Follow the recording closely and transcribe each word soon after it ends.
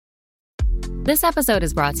This episode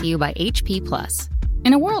is brought to you by HP Plus.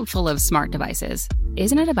 In a world full of smart devices,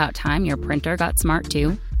 isn't it about time your printer got smart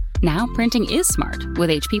too? Now printing is smart with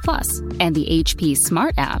HP Plus, and the HP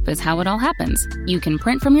Smart app is how it all happens. You can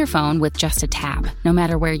print from your phone with just a tap, no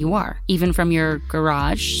matter where you are, even from your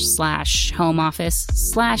garage/home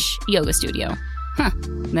office/yoga studio. Huh,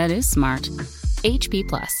 that is smart. HP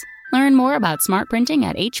Plus. Learn more about smart printing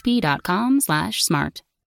at hp.com/smart.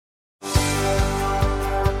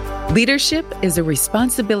 Leadership is a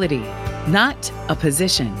responsibility, not a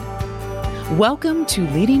position. Welcome to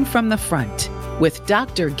Leading from the Front with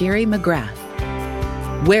Dr. Gary McGrath,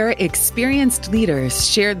 where experienced leaders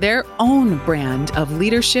share their own brand of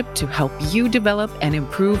leadership to help you develop and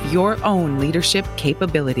improve your own leadership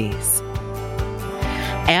capabilities.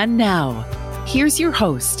 And now, here's your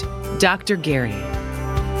host, Dr. Gary.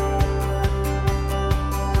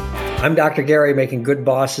 I'm Dr. Gary, making good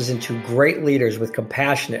bosses into great leaders with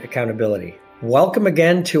compassionate accountability. Welcome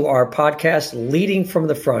again to our podcast, Leading from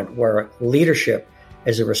the Front, where leadership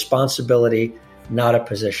is a responsibility, not a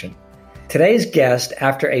position. Today's guest,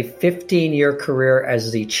 after a 15-year career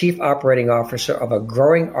as the chief operating officer of a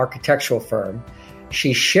growing architectural firm,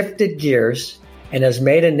 she shifted gears and has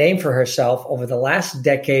made a name for herself over the last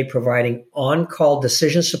decade, providing on-call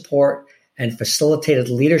decision support and facilitated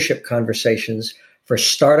leadership conversations for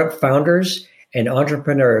startup founders and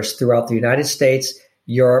entrepreneurs throughout the United States,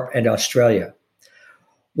 Europe, and Australia.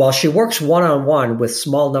 While she works one-on-one with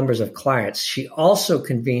small numbers of clients, she also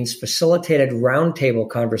convenes facilitated roundtable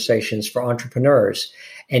conversations for entrepreneurs.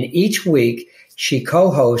 And each week, she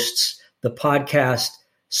co-hosts the podcast,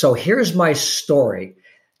 So Here's My Story.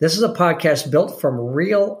 This is a podcast built from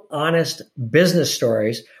real, honest business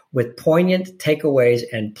stories with poignant takeaways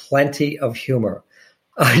and plenty of humor.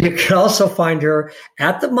 You can also find her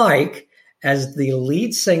at the mic as the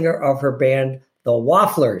lead singer of her band, The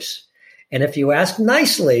Wafflers. And if you ask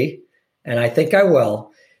nicely, and I think I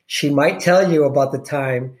will, she might tell you about the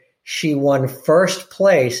time she won first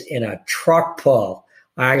place in a truck pull.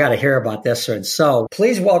 I got to hear about this one. So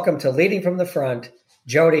please welcome to Leading from the Front,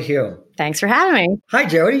 Jodi Hume. Thanks for having me. Hi,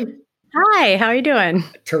 Jodi. Hi, how are you doing?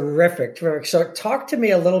 Terrific. So talk to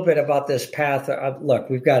me a little bit about this path. Look,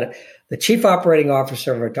 we've got the chief operating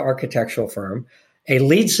officer of an architectural firm, a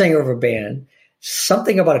lead singer of a band,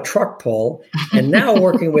 something about a truck pull, and now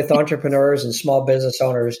working with entrepreneurs and small business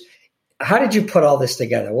owners. How did you put all this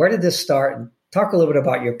together? Where did this start? And talk a little bit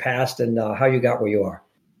about your past and how you got where you are.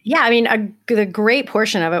 Yeah, I mean, the great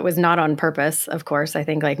portion of it was not on purpose, of course, I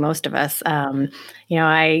think like most of us. I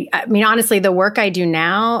mean, honestly, the work I do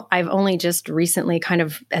now, I've only just recently kind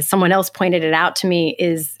of, as someone else pointed it out to me,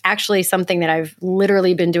 is actually something that I've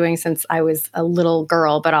literally been doing since I was a little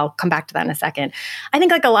girl, but I'll come back to that in a second. I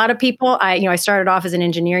think like a lot of people, I started off as an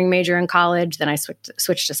engineering major in college, then I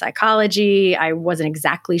switched to psychology. I wasn't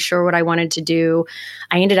exactly sure what I wanted to do.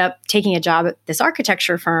 I ended up taking a job at this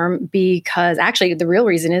architecture firm because actually the real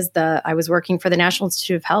reason is I was working for the National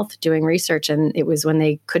Institute of Health doing research, and it was when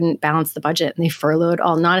they couldn't balance the budget and they furloughed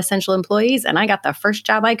all non-essential employees. And I got the first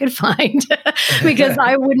job I could find because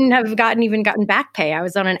I wouldn't have gotten back pay. I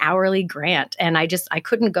was on an hourly grant, and I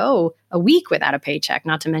couldn't go a week without a paycheck,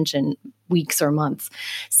 not to mention weeks or months.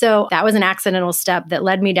 So that was an accidental step that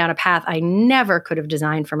led me down a path I never could have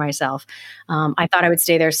designed for myself. I thought I would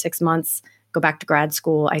stay there 6 months, go back to grad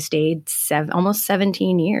school. I stayed almost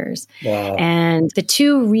 17 years. Wow. And the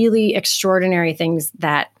two really extraordinary things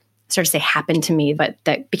that sort of happened to me, but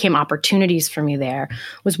that became opportunities for me there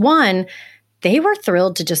was one, they were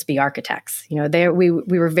thrilled to just be architects. We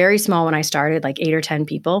were very small when I started, like 8 or 10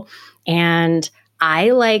 people. And I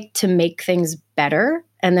like to make things better.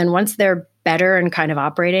 And then once they're better and kind of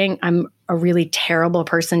operating, I'm a really terrible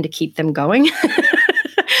person to keep them going.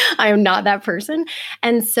 I am not that person.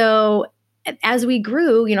 And so as we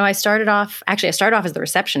grew, I started off as the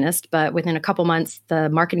receptionist, but within a couple months, the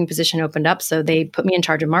marketing position opened up. So they put me in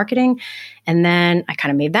charge of marketing. And then I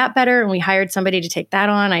kind of made that better. And we hired somebody to take that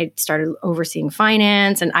on. I started overseeing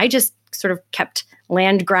finance. And I just sort of kept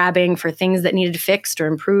land grabbing for things that needed fixed or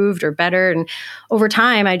improved or better. And over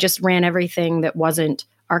time, I just ran everything that wasn't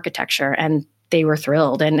architecture. And they were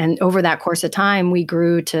thrilled. And over that course of time, we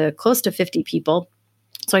grew to close to 50 people.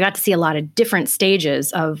 So I got to see a lot of different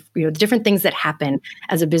stages of, the different things that happen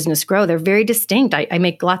as a business grow. They're very distinct. I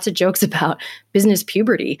make lots of jokes about business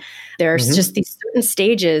puberty. There's just these certain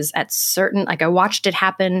stages at I watched it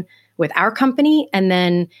happen with our company. And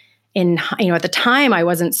then at the time I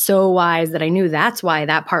wasn't so wise that I knew that's why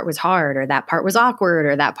that part was hard or that part was awkward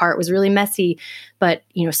or that part was really messy. But,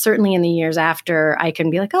 certainly in the years after, I can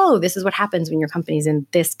be like, oh, this is what happens when your company's in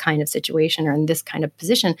this kind of situation or in this kind of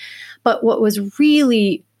position. But what was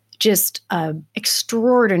really just an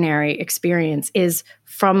extraordinary experience is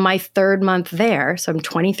from my third month there. So I'm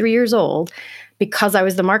 23 years old. Because I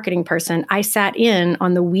was the marketing person, I sat in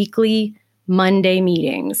on the weekly Monday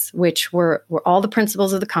meetings, which were all the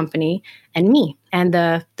principals of the company and me and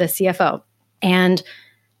the CFO. And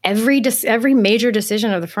every major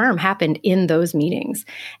decision of the firm happened in those meetings.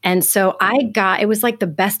 And so it was like the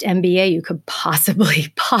best MBA you could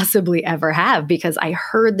possibly ever have, because I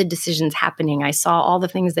heard the decisions happening. I saw all the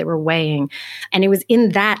things they were weighing. And it was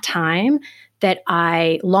in that time that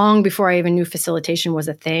long before I even knew facilitation was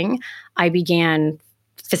a thing, I began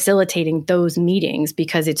facilitating those meetings,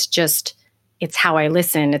 because it's how I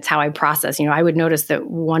listen. It's how I process. I would notice that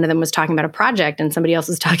one of them was talking about a project and somebody else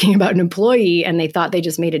was talking about an employee, and they thought they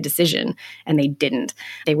just made a decision, and they didn't.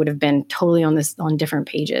 They would have been totally on different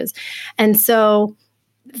pages. And so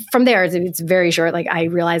from there, it's very short. Like, I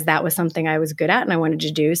realized that was something I was good at and I wanted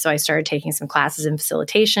to do. So I started taking some classes in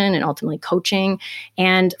facilitation and ultimately coaching.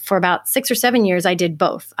 And for about 6 or 7 years, I did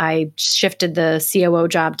both. I shifted the COO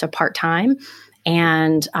job to part-time,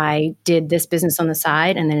 and I did this business on the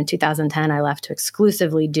side. And then in 2010, I left to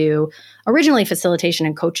exclusively do originally facilitation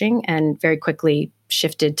and coaching, and very quickly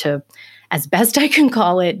shifted to, as best I can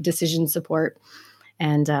call it, decision support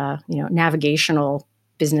and navigational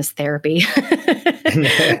business therapy kind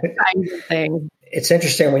of thing. It's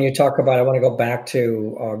interesting when you talk about, I want to go back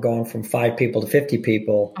to going from 5 people to 50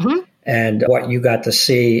 people. Mm-hmm. And what you got to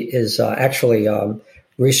see is actually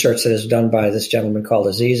research that is done by this gentleman called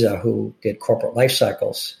Aziza, who did corporate life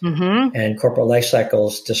cycles. Mm-hmm. And corporate life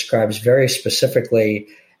cycles describes very specifically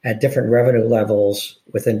at different revenue levels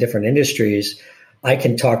within different industries. I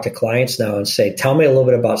can talk to clients now and say, tell me a little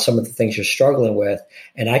bit about some of the things you're struggling with.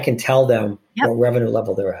 And I can tell them what revenue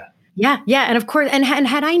level they're at. Yeah. And of course, and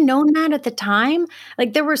had I known that at the time,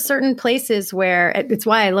 like, there were certain places where it's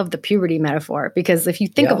why I love the puberty metaphor, because if you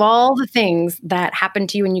think of all the things that happen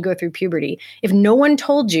to you when you go through puberty, if no one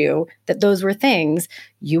told you that those were things,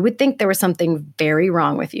 you would think there was something very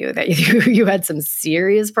wrong with you, that you had some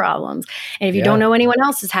serious problems. And if you don't know anyone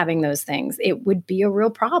else is having those things, it would be a real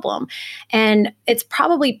problem. And it's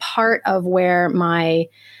probably part of where my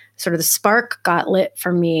sort of the spark got lit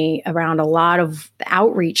for me around a lot of the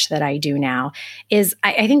outreach that I do now, is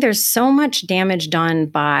I think there's so much damage done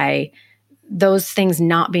by those things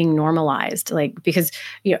not being normalized. Like, because,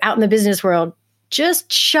 out in the business world,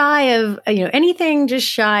 just shy of, anything just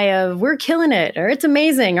shy of, we're killing it, or it's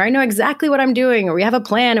amazing, or I know exactly what I'm doing, or we have a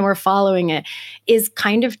plan and we're following it, is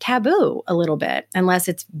kind of taboo a little bit, unless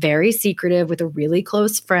it's very secretive with a really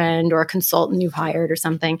close friend or a consultant you've hired or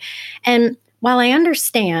something. And while I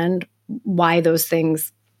understand why those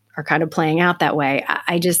things are kind of playing out that way,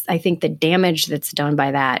 I think the damage that's done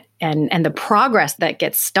by that, and the progress that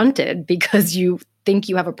gets stunted because you think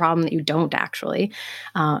you have a problem that you don't actually,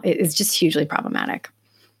 is just hugely problematic.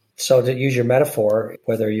 So to use your metaphor,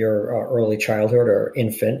 whether you're early childhood or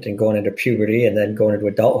infant and going into puberty and then going into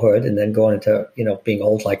adulthood and then going into, being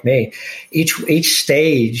old like me, each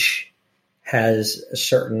stage has a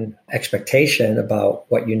certain expectation about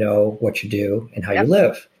what you know, what you do, and how you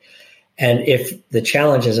live. And if the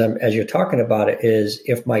challenge is, as you're talking about it, is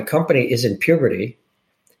if my company is in puberty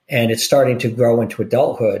and it's starting to grow into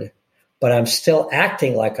adulthood, but I'm still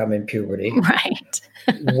acting like I'm in puberty, right?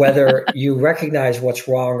 Whether you recognize what's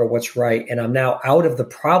wrong or what's right, and I'm now out of the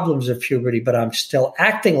problems of puberty, but I'm still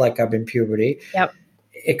acting like I'm in puberty,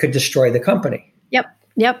 it could destroy the company.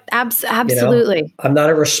 Yep. Absolutely. I'm not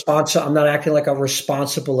acting like a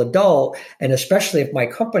responsible adult. And especially if my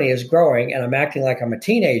company is growing and I'm acting like I'm a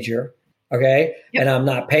teenager, okay, and I'm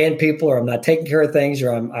not paying people, or I'm not taking care of things,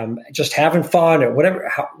 or I'm just having fun, or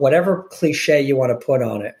whatever cliche you want to put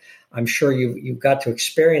on it. I'm sure you've got to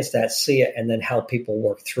experience that, see it, and then help people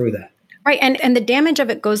work through that. Right. And the damage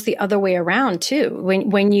of it goes the other way around too.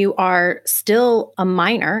 When you are still a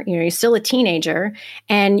minor, you're still a teenager,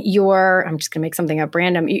 and I'm just going to make something up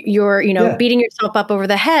random. You're beating yourself up over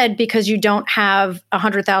the head because you don't have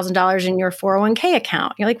 $100,000 in your 401k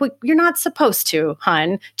account. You're like, well, you're not supposed to,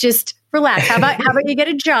 hun. Just relax. How about you get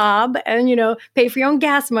a job and, pay for your own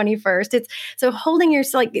gas money first? It's so holding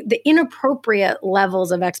yourself, like, the inappropriate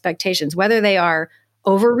levels of expectations, whether they are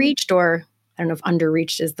overreached or, I don't know if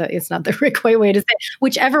underreached it's not the right way to say it.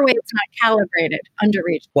 Whichever way it's not calibrated,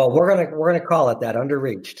 underreached. Well, we're gonna call it that,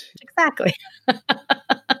 underreached. Exactly.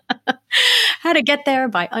 How to get there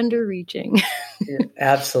by underreaching.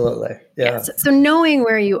 Absolutely. Yeah. So knowing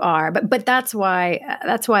where you are, but that's why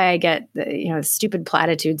I get the stupid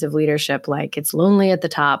platitudes of leadership, like it's lonely at the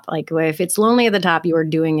top. Like, if it's lonely at the top, you are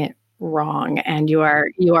doing it wrong, and you are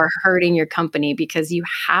hurting your company, because you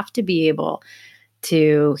have to be able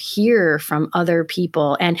to hear from other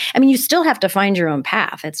people. And I mean, you still have to find your own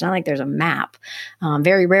path. It's not like there's a map.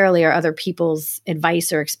 Very rarely are other people's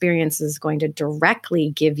advice or experiences going to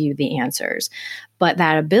directly give you the answers. But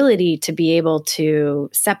that ability to be able to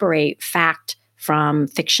separate fact from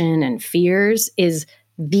fiction and fears is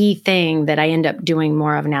the thing that I end up doing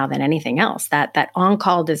more of now than anything else. That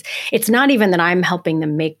on-call it's not even that I'm helping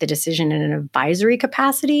them make the decision in an advisory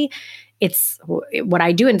capacity. It's what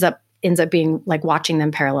I do ends up being like watching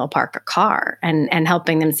them parallel park a car and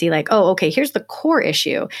helping them see like, oh, okay, here's the core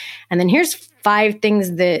issue. And then here's 5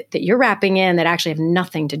 things that you're wrapping in that actually have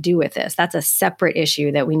nothing to do with this. That's a separate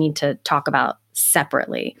issue that we need to talk about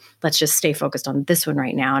separately. Let's just stay focused on this one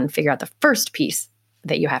right now and figure out the first piece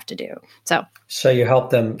that you have to do. So you help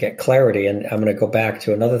them get clarity. And I'm going to go back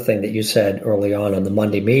to another thing that you said early on the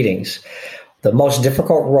Monday meetings. The most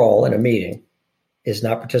difficult role in a meeting is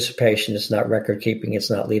not participation, it's not record keeping, it's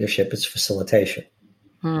not leadership, it's facilitation.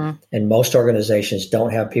 And most organizations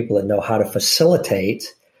don't have people that know how to facilitate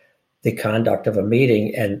the conduct of a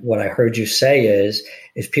meeting. And what I heard you say is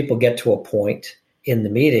people get to a point in the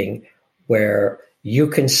meeting where you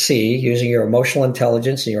can see, using your emotional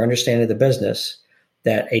intelligence and your understanding of the business,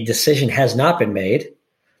 that a decision has not been made,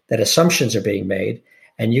 that assumptions are being made,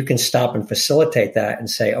 and you can stop and facilitate that and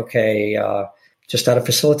say, okay, just out of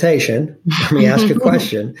facilitation, let me ask you a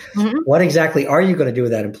question. What exactly are you going to do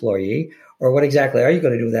with that employee? Or what exactly are you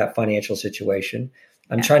going to do with that financial situation?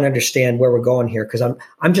 I'm trying to understand where we're going here because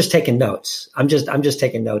I'm just taking notes. I'm just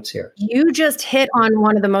taking notes here. You just hit on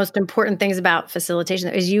one of the most important things about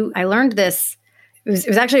facilitation. I learned this. It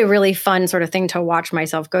was actually a really fun sort of thing to watch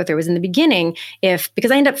myself go through. It was in the beginning,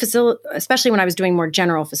 because I end up especially when I was doing more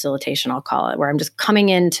general facilitation, I'll call it, where I'm just coming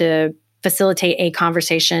in to facilitate a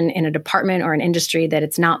conversation in a department or an industry that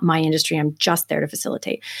it's not my industry. I'm just there to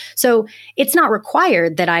facilitate. So it's not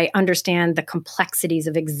required that I understand the complexities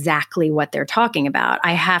of exactly what they're talking about.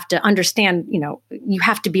 I have to understand, you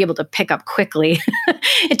have to be able to pick up quickly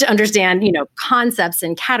to understand, concepts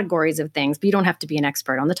and categories of things, but you don't have to be an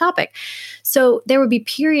expert on the topic. So there would be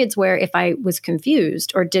periods where if I was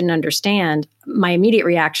confused or didn't understand, my immediate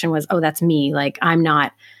reaction was, oh, that's me. Like I'm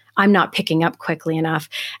not picking up quickly enough.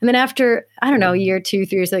 And then after, I don't know, a year, 2,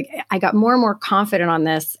 3 years, I got more and more confident on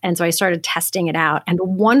this. And so I started testing it out. And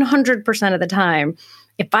 100% of the time,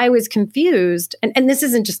 if I was confused, and this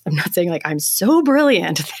isn't just, I'm not saying like I'm so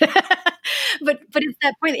brilliant, but it's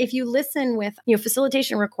that point, if you listen with,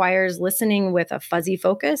 facilitation requires listening with a fuzzy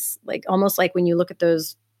focus, like almost like when you look at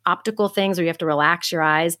those optical things where you have to relax your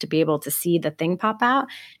eyes to be able to see the thing pop out.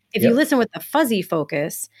 If you listen with a fuzzy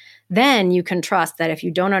focus, then you can trust that if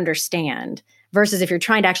you don't understand, versus if you're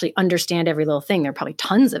trying to actually understand every little thing, there are probably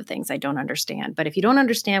tons of things I don't understand. But if you don't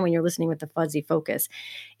understand when you're listening with the fuzzy focus,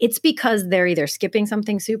 it's because they're either skipping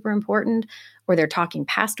something super important or they're talking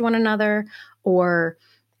past one another or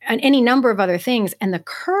any number of other things. And the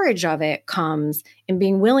courage of it comes in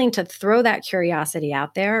being willing to throw that curiosity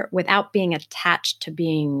out there without being attached to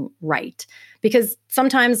being right. Because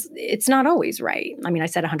sometimes it's not always right. I mean, I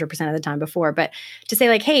said 100% of the time before, but to say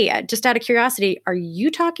like, hey, just out of curiosity, are you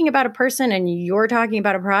talking about a person and you're talking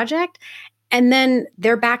about a project? And then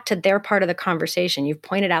they're back to their part of the conversation. You've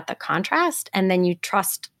pointed out the contrast and then you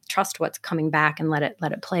trust what's coming back and let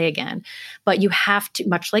it play again. But you have to,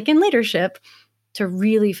 much like in leadership, to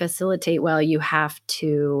really facilitate well, you have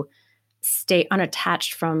to stay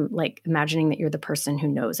unattached from like imagining that you're the person who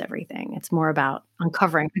knows everything. It's more about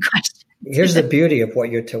uncovering the question. Here's the beauty of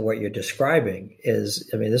what you're describing is,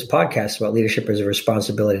 I mean, this podcast is about leadership as a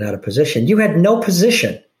responsibility, not a position. You had no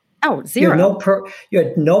position. Oh, zero. You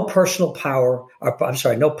had no personal power,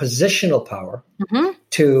 no positional power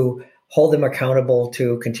to hold them accountable,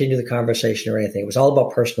 to continue the conversation or anything. It was all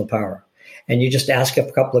about personal power. And you just ask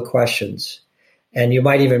a couple of questions. And you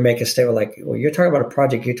might even make a statement like, well, you're talking about a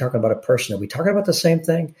project, you're talking about a person. Are we talking about the same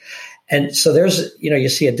thing? And so there's, you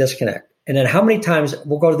see a disconnect. And then how many times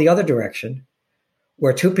we'll go to the other direction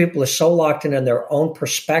where two people are so locked in their own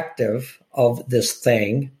perspective of this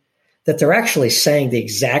thing that they're actually saying the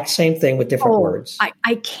exact same thing with different words.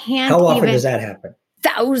 I can't. How often does that happen?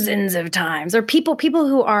 Thousands of times. Or people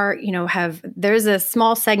who are, there's a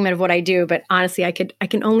small segment of what I do, but honestly, I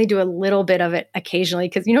can only do a little bit of it occasionally.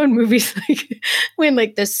 Cause in movies, like when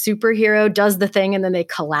like the superhero does the thing and then they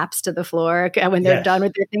collapse to the floor when they're done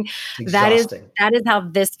with their thing, that is how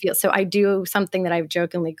this feels. So I do something that I've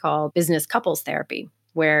jokingly called business couples therapy,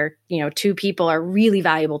 where, two people are really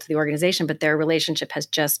valuable to the organization, but their relationship has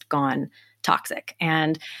just gone toxic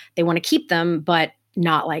and they want to keep them, but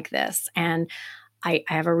not like this. And I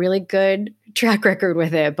have a really good track record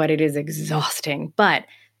with it, but it is exhausting. But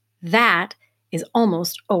that is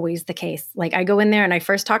almost always the case. Like I go in there and I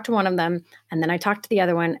first talk to one of them, and then I talk to the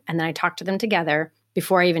other one, and then I talk to them together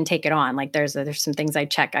before I even take it on. Like there's some things I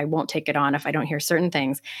check. I won't take it on if I don't hear certain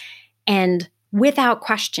things. And without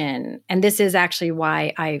question, and this is actually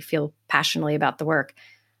why I feel passionately about the work,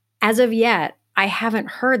 as of yet, I haven't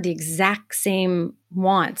heard the exact same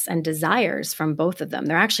wants and desires from both of them.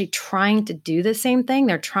 They're actually trying to do the same thing.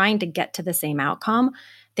 They're trying to get to the same outcome.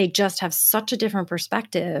 They just have such a different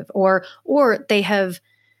perspective, or they have,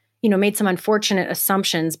 made some unfortunate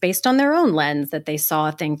assumptions based on their own lens that they saw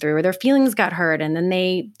a thing through, or their feelings got hurt, and then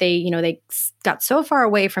they got so far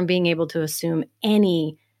away from being able to assume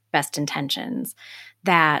any best intentions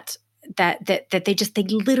that they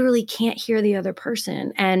literally can't hear the other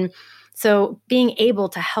person. And so being able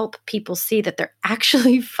to help people see that they're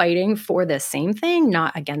actually fighting for the same thing,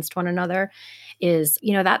 not against one another, is,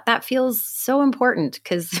 that feels so important,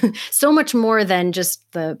 because so much more than just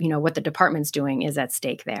what the department's doing is at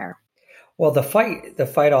stake there. Well, the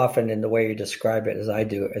fight often, in the way you describe it, as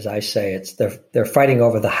I say, it's they're fighting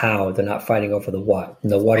over the how, they're not fighting over the what.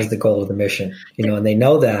 And the what is the goal of the mission, and they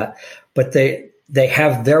know that, but they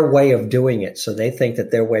have their way of doing it. So they think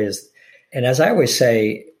that their way is, and as I always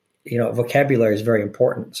say, vocabulary is very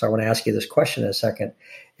important. So I want to ask you this question in a second,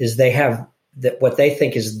 is they have what they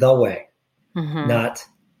think is the way, not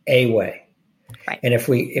a way. Right. And if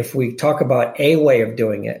we talk about a way of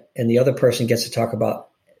doing it, and the other person gets to talk about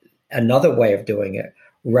another way of doing it,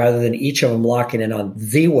 rather than each of them locking in on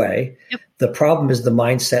the way, yep. The problem is the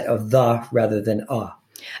mindset of the rather than a.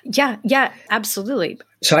 Yeah, absolutely.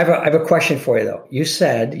 So I have a question for you, though. You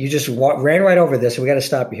said, you just ran right over this, and we got to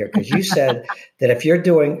stop you here, because you said that if you're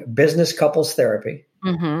doing business couples therapy,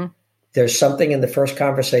 there's something in the first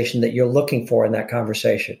conversation that you're looking for in that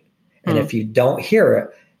conversation. And if you don't hear it,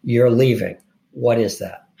 you're leaving. What is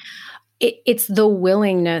that? It's the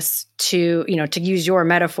willingness to use your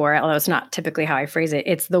metaphor, although it's not typically how I phrase it.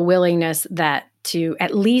 It's the willingness to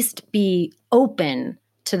at least be open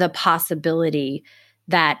to the possibility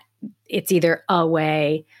that it's either a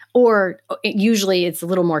way, or usually it's a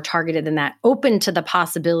little more targeted than that, open to the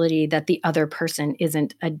possibility that the other person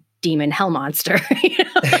isn't a demon hell monster.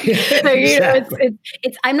 Exactly.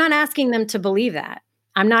 I'm not asking them to believe that.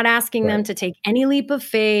 I'm not asking them to take any leap of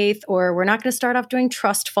faith, or we're not going to start off doing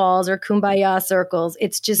trust falls or kumbaya circles.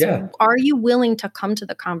 It's just, Are you willing to come to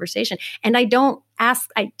the conversation? And I don't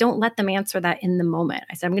let them answer that in the moment.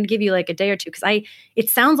 I said, I'm going to give you like a day or two, because it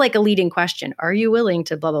sounds like a leading question. Are you willing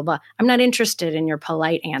to blah, blah, blah? I'm not interested in your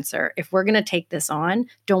polite answer. If we're going to take this on,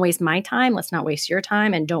 don't waste my time. Let's not waste your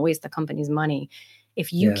time, and don't waste the company's money.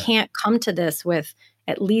 If you can't come to this with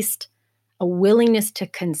at least a willingness to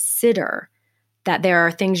consider that there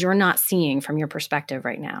are things you're not seeing from your perspective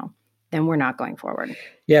right now, then we're not going forward.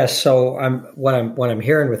 Yeah. So what I'm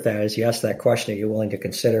hearing with that is, you ask that question, are you willing to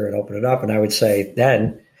consider and open it up? And I would say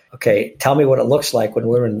then, okay, tell me what it looks like when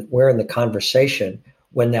we're in the conversation,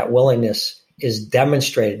 when that willingness is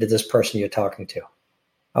demonstrated to this person you're talking to.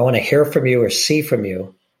 I want to hear from you or see from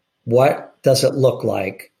you. What does it look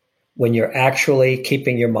like when you're actually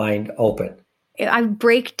keeping your mind open? I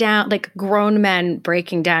break down like grown men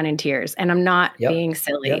breaking down in tears, and I'm not being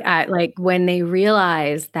silly. Like when they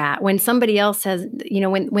realize that, when somebody else says,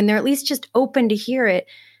 when they're at least just open to hear it,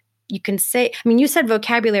 you can say, you said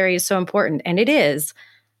vocabulary is so important, and it is,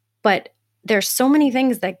 but there's so many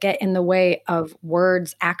things that get in the way of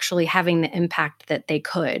words actually having the impact that they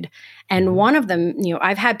could. And one of them,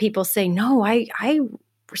 I've had people say, no, I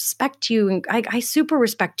respect you, and I super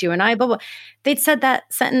respect you, and I blah, blah. They'd said that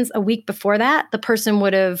sentence a week before that, the person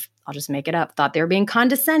would have, I'll just make it up, thought they were being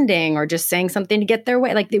condescending or just saying something to get their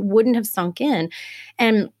way. Like, they wouldn't have sunk in.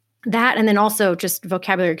 And then also just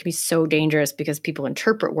vocabulary can be so dangerous because people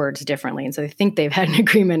interpret words differently. And so they think they've had an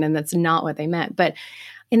agreement, and that's not what they meant. But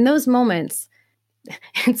in those moments,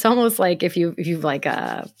 it's almost like if you've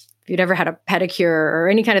ever had a pedicure or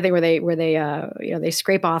any kind of thing where they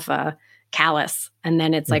scrape off a callus, and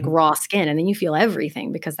then it's like raw skin, and then you feel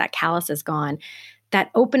everything because that callus is gone. That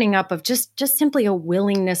opening up of just simply a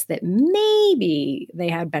willingness that maybe they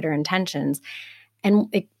had better intentions. And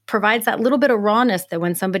it provides that little bit of rawness that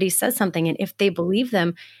when somebody says something, and if they believe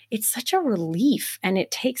them, it's such a relief, and it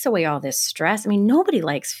takes away all this stress. Nobody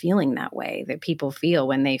likes feeling that way that people feel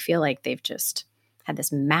when they feel like they've just had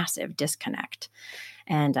this massive disconnect.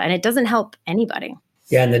 And it doesn't help anybody.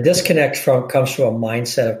 Yeah, and the disconnect comes from a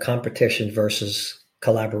mindset of competition versus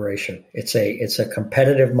collaboration. It's a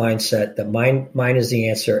competitive mindset that mine is the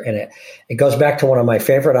answer, and it goes back to one of my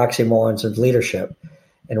favorite oxymorons of leadership.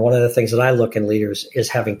 And one of the things that I look in leaders is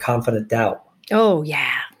having confident doubt. Oh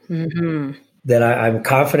yeah. Mm-hmm. that I'm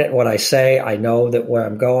confident in what I say. I know that where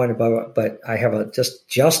I'm going, but I have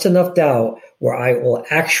just enough doubt where I will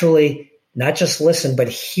actually not just listen, but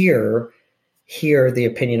hear the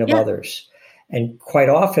opinion of others. And quite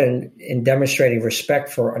often in demonstrating respect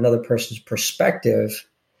for another person's perspective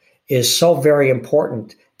is so very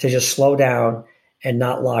important to just slow down and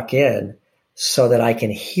not lock in so that I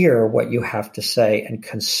can hear what you have to say and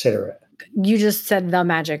consider it. You just said the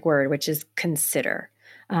magic word, which is consider.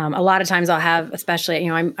 A lot of times I'll have, especially,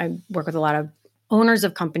 I work with a lot of owners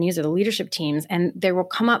of companies or the leadership teams, and there will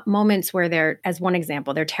come up moments where they're, as one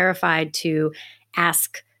example, they're terrified to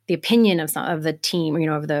ask the opinion of the team,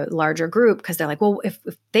 of the larger group, because they're like, well, if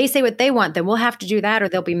they say what they want, then we'll have to do that or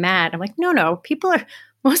they'll be mad. I'm like, no,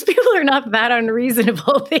 most people are not that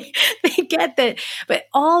unreasonable. They get that. But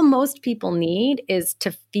all most people need is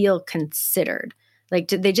to feel considered.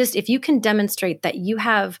 Like if you can demonstrate that you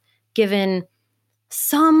have given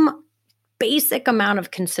some basic amount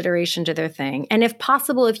of consideration to their thing. And if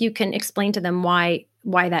possible, if you can explain to them why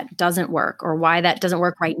that doesn't work or why that doesn't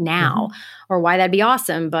work right now or why that'd be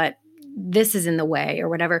awesome, but this is in the way or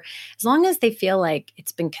whatever, as long as they feel like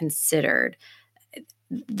it's been considered,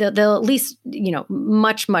 they'll at least,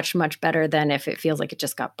 much, much, much better than if it feels like it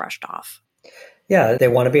just got brushed off. Yeah, they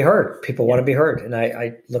want to be heard. People want to be heard. And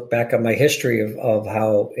I look back on my history of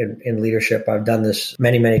how in leadership, I've done this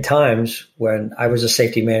many, many times. When I was a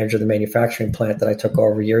safety manager of the manufacturing plant that I took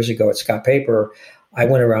over years ago at Scott Paper, I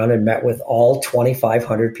went around and met with all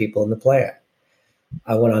 2,500 people in the plant.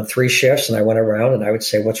 I went on 3 shifts and I went around and I would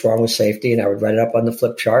say, what's wrong with safety? And I would write it up on the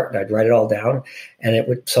flip chart and I'd write it all down. And it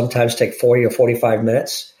would sometimes take 40 or 45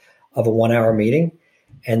 minutes of a 1-hour meeting.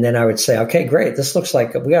 And then I would say, okay, great. This looks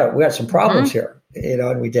like we got some problems here.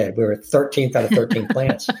 And we did. We were 13th out of 13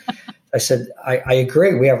 plants. I said, I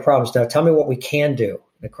agree. We have problems. Now tell me what we can do.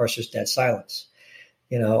 And of course, there's dead silence,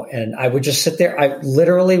 and I would just sit there. I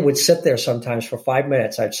literally would sit there sometimes for 5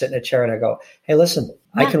 minutes. I'd sit in a chair and I go, hey, listen,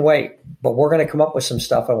 I can wait, but we're going to come up with some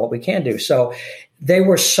stuff on what we can do. So they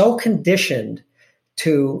were so conditioned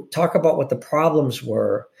to talk about what the problems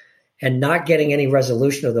were and not getting any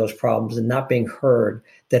resolution of those problems and not being heard,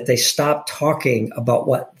 that they stopped talking about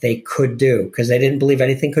what they could do because they didn't believe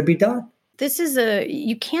anything could be done.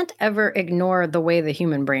 You can't ever ignore the way the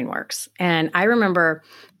human brain works. And I remember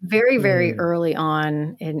very, very early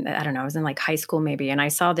on I was in like high school maybe, and I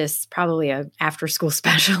saw this probably a after school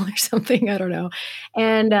special or something, I don't know.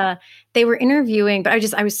 And they were interviewing, but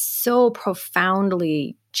I was so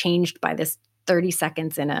profoundly changed by this 30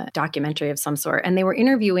 seconds in a documentary of some sort. And they were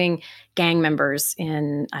interviewing gang members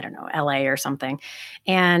in, LA or something.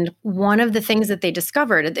 And one of the things that they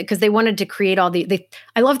discovered, because they wanted to create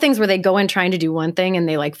I love things where they go in trying to do one thing and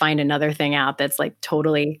they like find another thing out that's like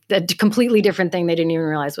totally a completely different thing they didn't even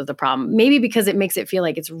realize was the problem. Maybe because it makes it feel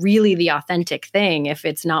like it's really the authentic thing if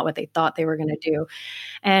it's not what they thought they were going to do.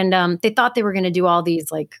 And they thought they were going to do all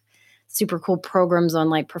these like super cool programs on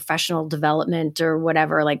like professional development or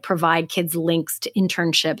whatever, like provide kids links to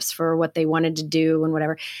internships for what they wanted to do and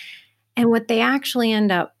whatever. And what they actually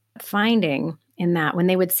end up finding in that, when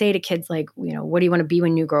they would say to kids like, what do you want to be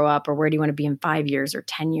when you grow up, or where do you want to be in 5 years or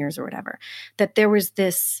 10 years or whatever, that there was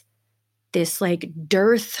this like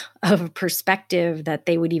dearth of perspective that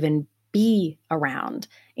they would even be around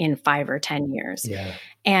in 5 or 10 years. Yeah.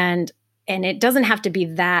 And it doesn't have to be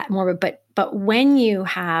that morbid, but when you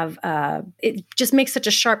have, it just makes such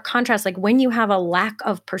a sharp contrast. Like when you have a lack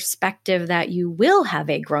of perspective that you will have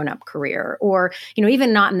a grown-up career, or,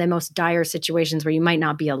 even not in the most dire situations where you might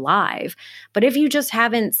not be alive. But if you just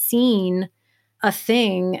haven't seen a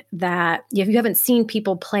thing that, if you haven't seen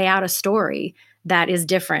people play out a story that is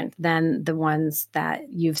different than the ones that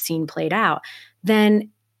you've seen played out,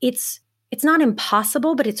 then it's not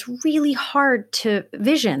impossible, but it's really hard to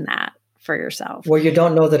vision that for yourself. Well, you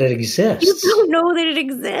don't know that it exists. You don't know that it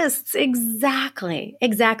exists. Exactly.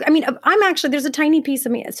 I mean, there's a tiny piece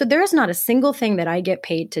of me. So there's not a single thing that I get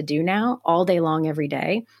paid to do now all day long, every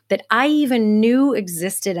day, that I even knew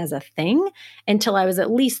existed as a thing until I was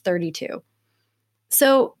at least 32.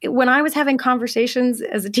 So when I was having conversations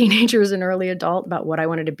as a teenager, as an early adult about what I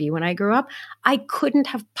wanted to be when I grew up, I couldn't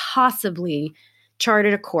have possibly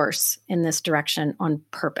charted a course in this direction on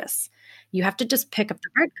purpose. You have to just pick up the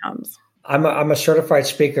breadcrumbs. I'm a certified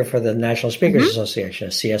speaker for the National Speakers Association,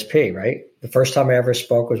 CSP, right? The first time I ever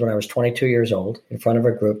spoke was when I was 22 years old in front of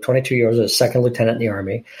a group, 22 years old, a second lieutenant in the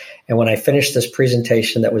Army. And when I finished this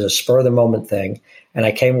presentation that was a spur of the moment thing, and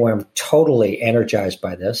I came away, I'm totally energized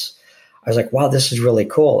by this. I was like, wow, this is really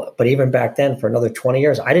cool. But even back then, for another 20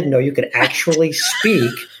 years, I didn't know you could actually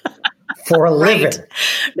speak for a living.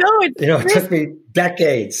 No, it took me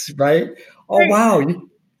decades, right? Oh, right. Wow.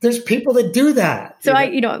 There's people that do that. So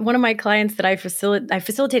one of my clients that I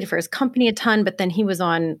facilitated for his company a ton, but then he was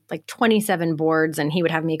on like 27 boards and he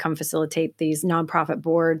would have me come facilitate these nonprofit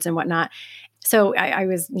boards and whatnot. So I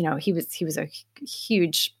was, he was a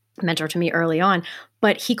huge mentor to me early on,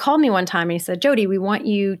 but he called me one time and he said, Jodi, we want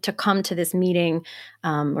you to come to this meeting.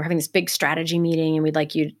 We're having this big strategy meeting and we'd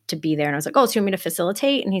like you to be there. And I was like, oh, so you want me to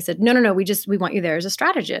facilitate? And he said, no, we want you there as a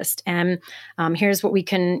strategist. And here's what we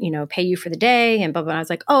can, pay you for the day and blah, blah. And I was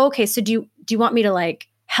like, oh, okay. So do you want me to like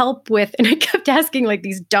help with, and I kept asking like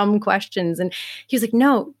these dumb questions. And he was like,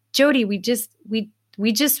 no, Jodi, we just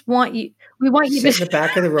want you. We want you to sit in the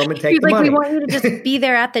back of the room and take the money. We want you to just be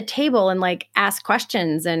there at the table and like ask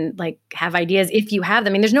questions and like have ideas if you have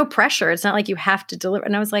them. I mean, there's no pressure. It's not like you have to deliver.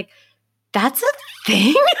 And I was like, that's a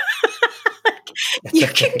thing. You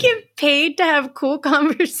can get paid to have cool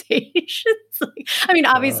conversations.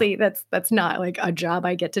 Obviously that's not like a job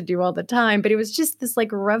I get to do all the time, but it was just this like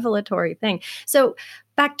revelatory thing. So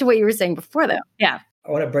back to what you were saying before though. Yeah. I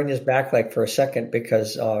want to bring this back like for a second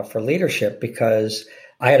because for leadership, because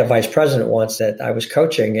I had a vice president once that I was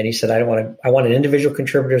coaching and he said, I want an individual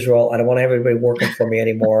contributor's role. I don't want everybody working for me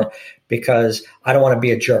anymore because I don't want to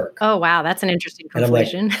be a jerk. Oh, wow. That's an interesting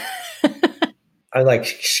conclusion. I'm like,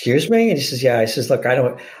 excuse me? And he says, yeah. I says, look,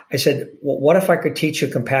 I said, well, what if I could teach you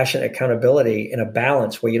compassion, accountability in a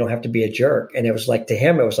balance where you don't have to be a jerk? And it was like, to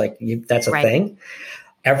him, it was like, that's a thing.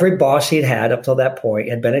 Every boss he'd had up till that point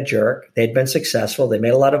had been a jerk. They'd been successful. They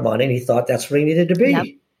made a lot of money and he thought that's what he needed to be. Yep.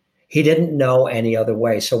 He didn't know any other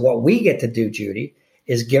way. So what we get to do, Jodi,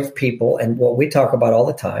 is give people, and what we talk about all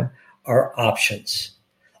the time, are options.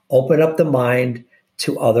 Open up the mind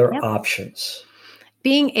to other options.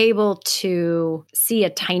 Being able to see a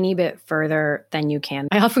tiny bit further than you can.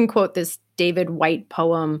 I often quote this David Whyte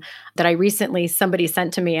poem that somebody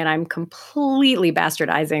sent to me, and I'm completely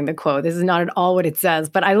bastardizing the quote. This is not at all what it says,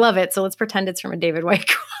 but I love it. So let's pretend it's from a David Whyte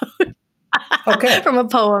quote. Okay. From a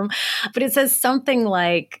poem. But it says something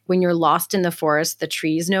like, when you're lost in the forest, the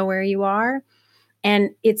trees know where you are.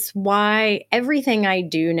 And it's why everything I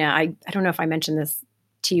do now, I don't know if I mentioned this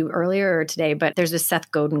to you earlier or today, but there's a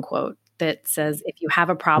Seth Godin quote that says, if you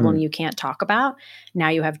have a problem you can't talk about, now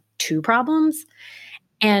you have two problems.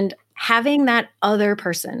 And having that other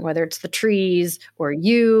person, whether it's the trees or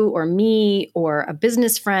you or me or a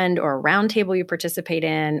business friend or a roundtable you participate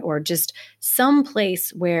in, or just some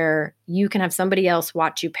place where you can have somebody else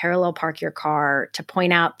watch you parallel park your car to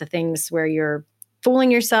point out the things where you're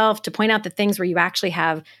fooling yourself, to point out the things where you actually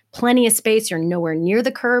have plenty of space, you're nowhere near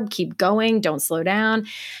the curb, keep going, don't slow down.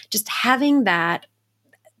 Just having that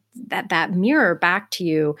mirror back to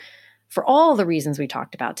you for all the reasons we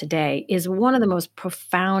talked about today is one of the most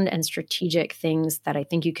profound and strategic things that I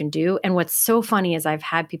think you can do. And what's so funny is I've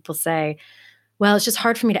had people say, well, it's just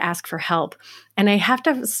hard for me to ask for help. And I have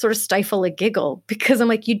to sort of stifle a giggle because I'm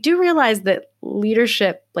like, you do realize that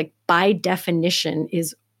leadership, like by definition,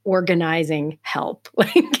 is organizing help.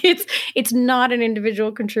 Like it's not an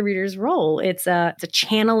individual contributor's role. It's a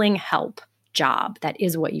channeling help job. That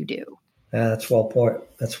is what you do. Yeah, that's well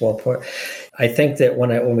put. I think that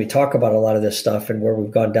when we talk about a lot of this stuff and where we've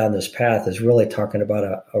gone down this path is really talking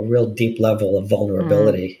about a real deep level of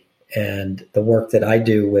vulnerability. And the work that I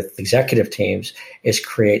do with executive teams is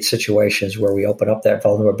create situations where we open up that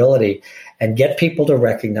vulnerability and get people to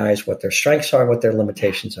recognize what their strengths are and what their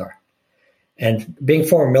limitations are. And being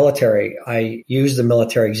former military, I use the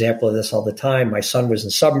military example of this all the time. My son was in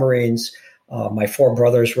submarines. My four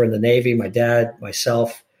brothers were in the Navy, my dad,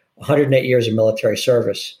 myself. 108 years of military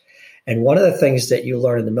service. And one of the things that you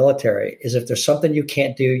learn in the military is if there's something you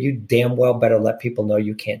can't do, you damn well better let people know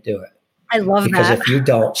you can't do it. I love because that. Because if you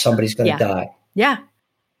don't, somebody's going to die. Yeah.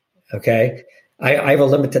 Okay. I have a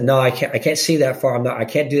limited, no, I can't see that far. I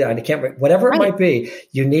can't do that. I can't, whatever it might be,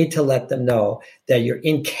 you need to let them know that you're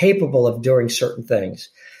incapable of doing certain things.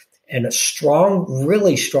 And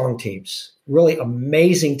really strong teams, really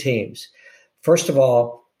amazing teams. First of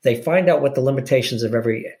all, they find out what the limitations of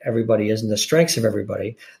everybody is and the strengths of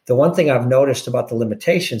everybody. The one thing I've noticed about the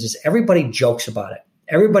limitations is everybody jokes about it.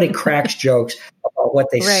 Everybody cracks jokes about what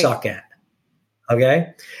they suck at.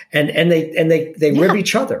 Okay. And they rib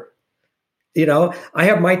each other. You know, I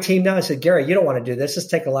have my team now. I said, Gary, you don't want to do this. This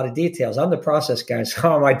take a lot of details. I'm the process guy.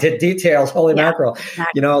 So I did details. Holy mackerel. Exactly.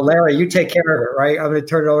 You know, Larry, you take care of it, right? I'm going to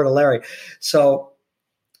turn it over to Larry. So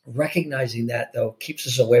recognizing that, though, keeps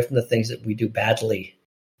us away from the things that we do badly.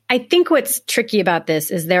 I think what's tricky about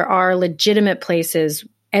this is there are legitimate places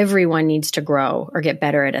everyone needs to grow or get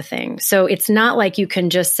better at a thing. So it's not like you can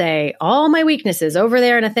just say, all my weaknesses over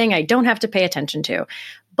there in a thing I don't have to pay attention to.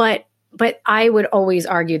 But But I would always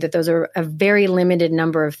argue that those are a very limited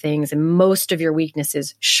number of things, and most of your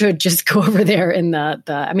weaknesses should just go over there in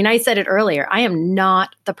I mean, I said it earlier, I am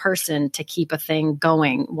not the person to keep a thing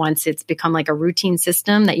going once it's become like a routine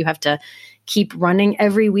system that you have to keep running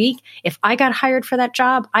every week. If I got hired for that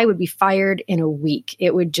job, I would be fired in a week.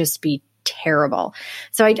 It would just be terrible.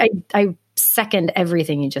 So I second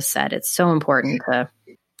everything you just said. It's so important to.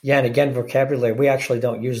 Yeah. And again, vocabulary, we actually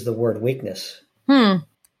don't use the word weakness.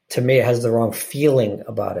 To me, it has the wrong feeling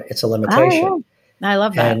about it. It's a limitation. Oh, yeah. I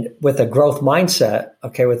love that. And with a growth mindset,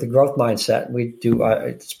 we do,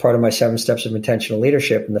 it's part of my 7 steps of intentional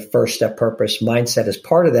leadership. And the first step, purpose mindset, is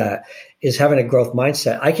part of that, is having a growth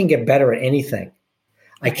mindset. I can get better at anything.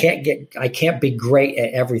 I can't be great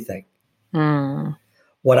at everything.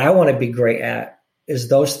 What I want to be great at is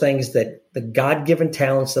those things that the God-given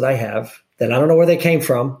talents that I have, that I don't know where they came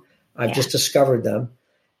from. I've just discovered them.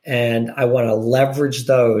 And I want to leverage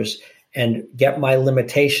those and get my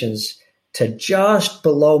limitations to just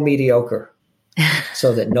below mediocre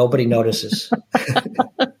so that nobody notices.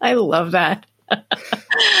 I love that.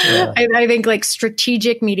 Yeah. I think like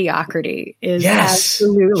strategic mediocrity is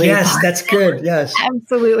absolutely. Yes, that's good. Yes.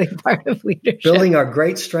 Absolutely part of leadership. Building our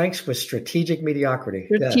great strengths with strategic mediocrity.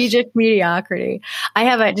 Strategic mediocrity. I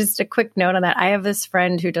have just a quick note on that. I have this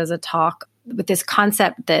friend who does a talk with this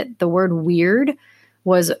concept that the word weird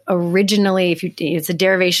was originally, it's a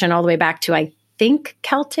derivation all the way back to, I think,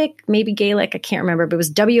 Celtic, maybe Gaelic, I can't remember, but it was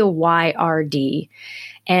W-Y-R-D.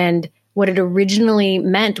 And what it originally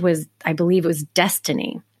meant was, I believe it was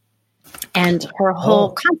destiny. And her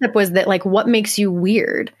whole concept was that, like, what makes you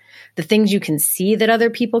weird? The things you can see that other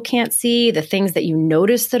people can't see, the things that you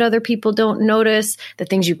notice that other people don't notice, the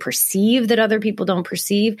things you perceive that other people don't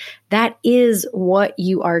perceive, that is what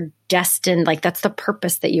you are destined, like that's the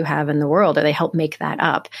purpose that you have in the world, or they help make that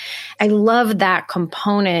up. I love that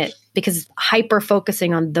component because hyper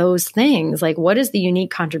focusing on those things, like what is the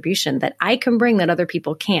unique contribution that I can bring that other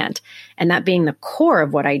people can't? And that being the core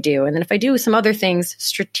of what I do. And then if I do some other things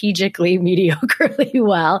strategically, mediocrely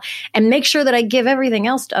well, and make sure that I give everything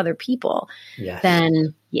else to other people,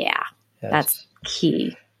 then that's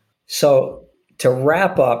key. So to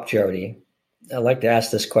wrap up, Jodi, I'd like to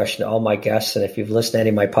ask this question to all my guests. And if you've listened to any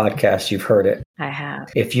of my podcasts, you've heard it. I have.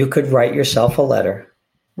 If you could write yourself a letter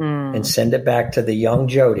and send it back to the young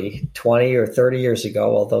Jodi 20 or 30 years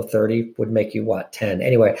ago, although 30 would make you what, 10?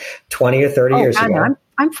 Anyway, 20 or 30 years ago. No,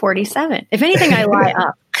 I'm 47. If anything, I lie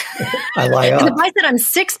up. I lie up. If I said I'm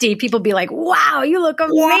 60, people be like, wow, you look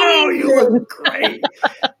amazing. Wow, you look great.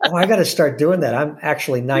 I got to start doing that. I'm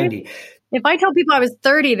actually 90. If I told people I was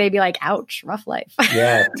 30, they'd be like, ouch, rough life.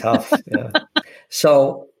 Yeah, tough. Yeah.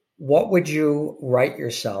 So what would you write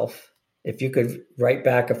yourself if you could write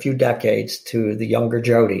back a few decades to the younger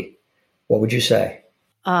Jodi? What would you say?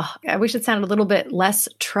 I wish it sounded a little bit less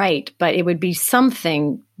trite, but it would be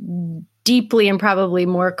something deeply and probably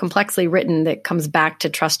more complexly written that comes back to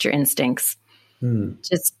trust your instincts.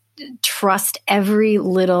 Just trust every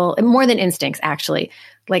little, more than instincts, actually,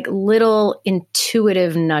 like little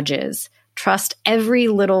intuitive nudges. Trust every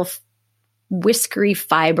little whiskery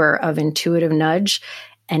fiber of intuitive nudge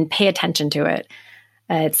and pay attention to it.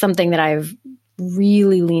 It's something that I've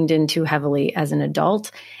really leaned into heavily as an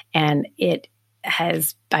adult. And it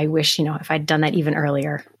has, I wish, if I'd done that even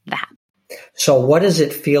earlier, that. So what does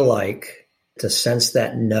it feel like to sense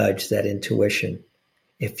that nudge, that intuition?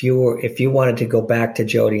 If you wanted to go back to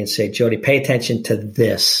Jodi and say, Jodi, pay attention to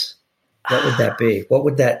this, what would that be? What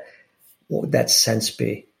would that sense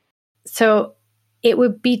be? So it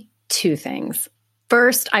would be two things.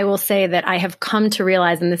 First, I will say that I have come to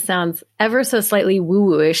realize, and this sounds ever so slightly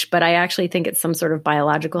woo-woo-ish, but I actually think it's some sort of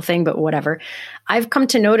biological thing, but whatever. I've come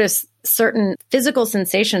to notice certain physical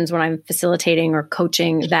sensations when I'm facilitating or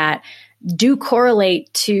coaching that do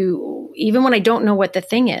correlate to even when I don't know what the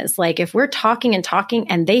thing is. Like if we're talking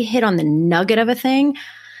and they hit on the nugget of a thing,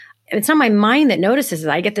 it's not my mind that notices it.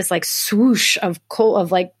 I get this like swoosh of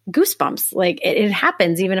like goosebumps. Like it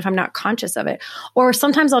happens even if I'm not conscious of it. Or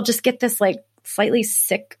sometimes I'll just get this like slightly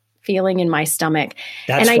sick feeling in my stomach.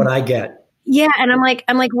 That's what I get. Yeah. And I'm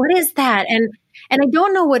like, what is that? And I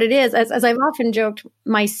don't know what it is. As I've often joked,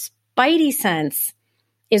 my spidey sense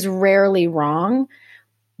is rarely wrong,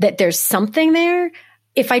 that there's something there.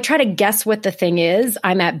 If I try to guess what the thing is,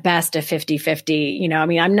 I'm at best a 50-50.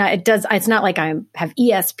 It's not like I have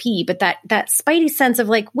ESP, but that spidey sense of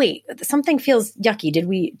like, wait, something feels yucky.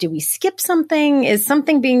 Did we skip something? Is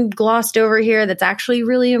something being glossed over here that's actually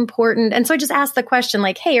really important? And so I just asked the question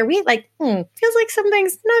like, hey, are we like, feels like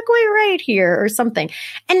something's not quite right here or something.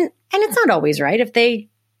 And it's not always right. If they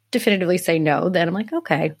definitively say no, then I'm like,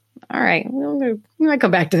 okay, All right. We might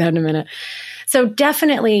come back to that in a minute. So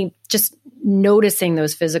definitely just noticing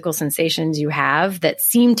those physical sensations you have that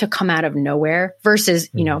seem to come out of nowhere versus,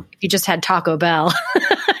 you know, if you just had Taco Bell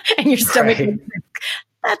and your stomach,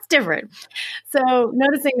 that's different. So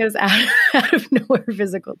noticing those out of nowhere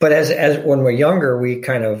physical. But as when we're younger, we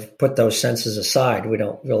kind of put those senses aside. We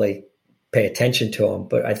don't really pay attention to them.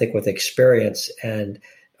 But I think with experience and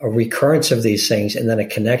a recurrence of these things, and then a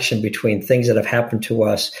connection between things that have happened to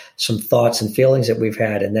us, some thoughts and feelings that we've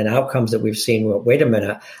had, and then outcomes that we've seen. Well, wait a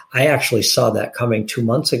minute, I actually saw that coming 2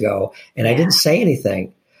 months ago, and I didn't say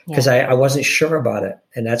anything because I wasn't sure about it.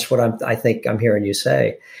 And that's what I think I'm hearing you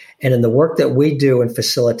say. And in the work that we do in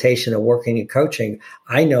facilitation and working and coaching,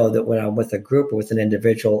 I know that when I'm with a group or with an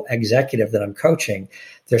individual executive that I'm coaching,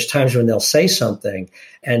 there's times when they'll say something,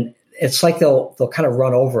 and it's like they'll kind of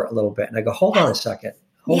run over it a little bit. And I go, hold on a second.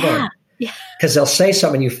 Hold on. Because they'll say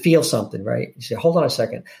something, you feel something, right? You say, hold on a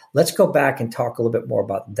second. Let's go back and talk a little bit more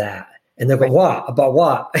about that. And they'll go, what? About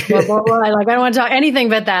what? Well, I don't want to talk anything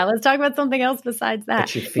but that. Let's talk about something else besides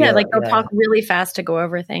that. They'll talk really fast to go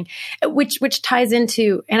over a thing, which ties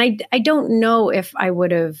into, and I don't know if I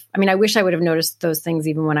would have, I wish I would have noticed those things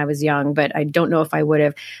even when I was young, but I don't know if I would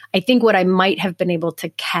have. I think what I might have been able to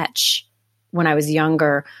catch when I was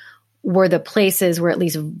younger were the places where at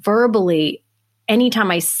least verbally,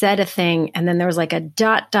 anytime I said a thing and then there was like a ...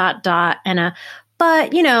 and a,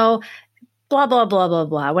 but, you know, blah, blah, blah, blah,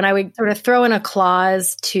 blah. When I would sort of throw in a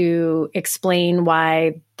clause to explain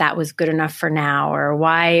why that was good enough for now, or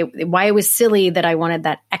why it was silly that I wanted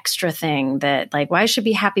that extra thing, that like, why I should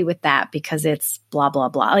be happy with that because it's blah, blah,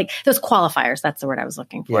 blah. Like those qualifiers, that's the word I was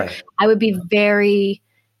looking for. Yeah. I would be very,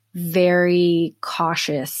 very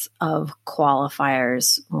cautious of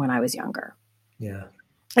qualifiers when I was younger. Yeah.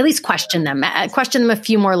 At least question them a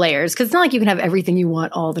few more layers, because it's not like you can have everything you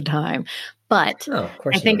want all the time. But I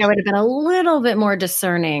think I would have been a little bit more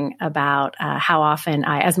discerning about how often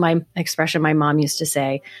as my expression, my mom used to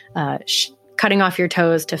say, cutting off your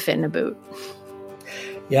toes to fit in a boot.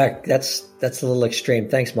 Yeah, that's a little extreme.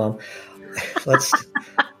 Thanks, Mom. Let's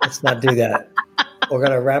not do that. We're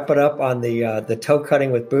going to wrap it up on the toe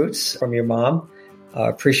cutting with boots from your mom.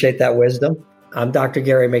 Appreciate that wisdom. I'm Dr.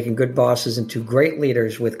 Gary, making good bosses into great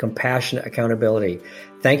leaders with compassionate accountability.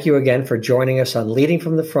 Thank you again for joining us on Leading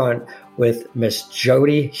from the Front with Miss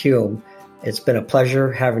Jodi Hume. It's been a pleasure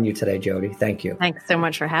having you today, Jodi. Thank you. Thanks so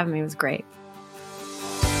much for having me. It was great.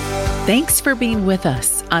 Thanks for being with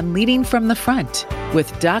us on Leading from the Front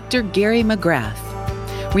with Dr. Gary McGrath.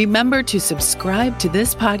 Remember to subscribe to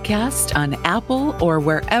this podcast on Apple or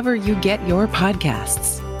wherever you get your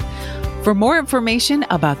podcasts. For more information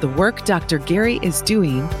about the work Dr. Gary is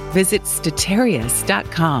doing, visit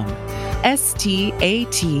statarius.com,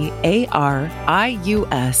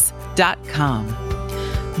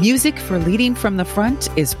 statarius.com. Music for Leading from the Front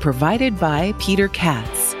is provided by Peter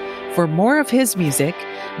Katz. For more of his music,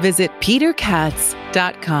 visit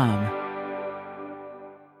peterkatz.com.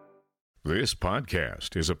 This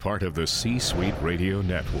podcast is a part of the C-Suite Radio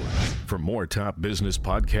Network. For more top business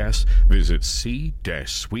podcasts, visit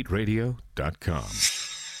c-suiteradio.com.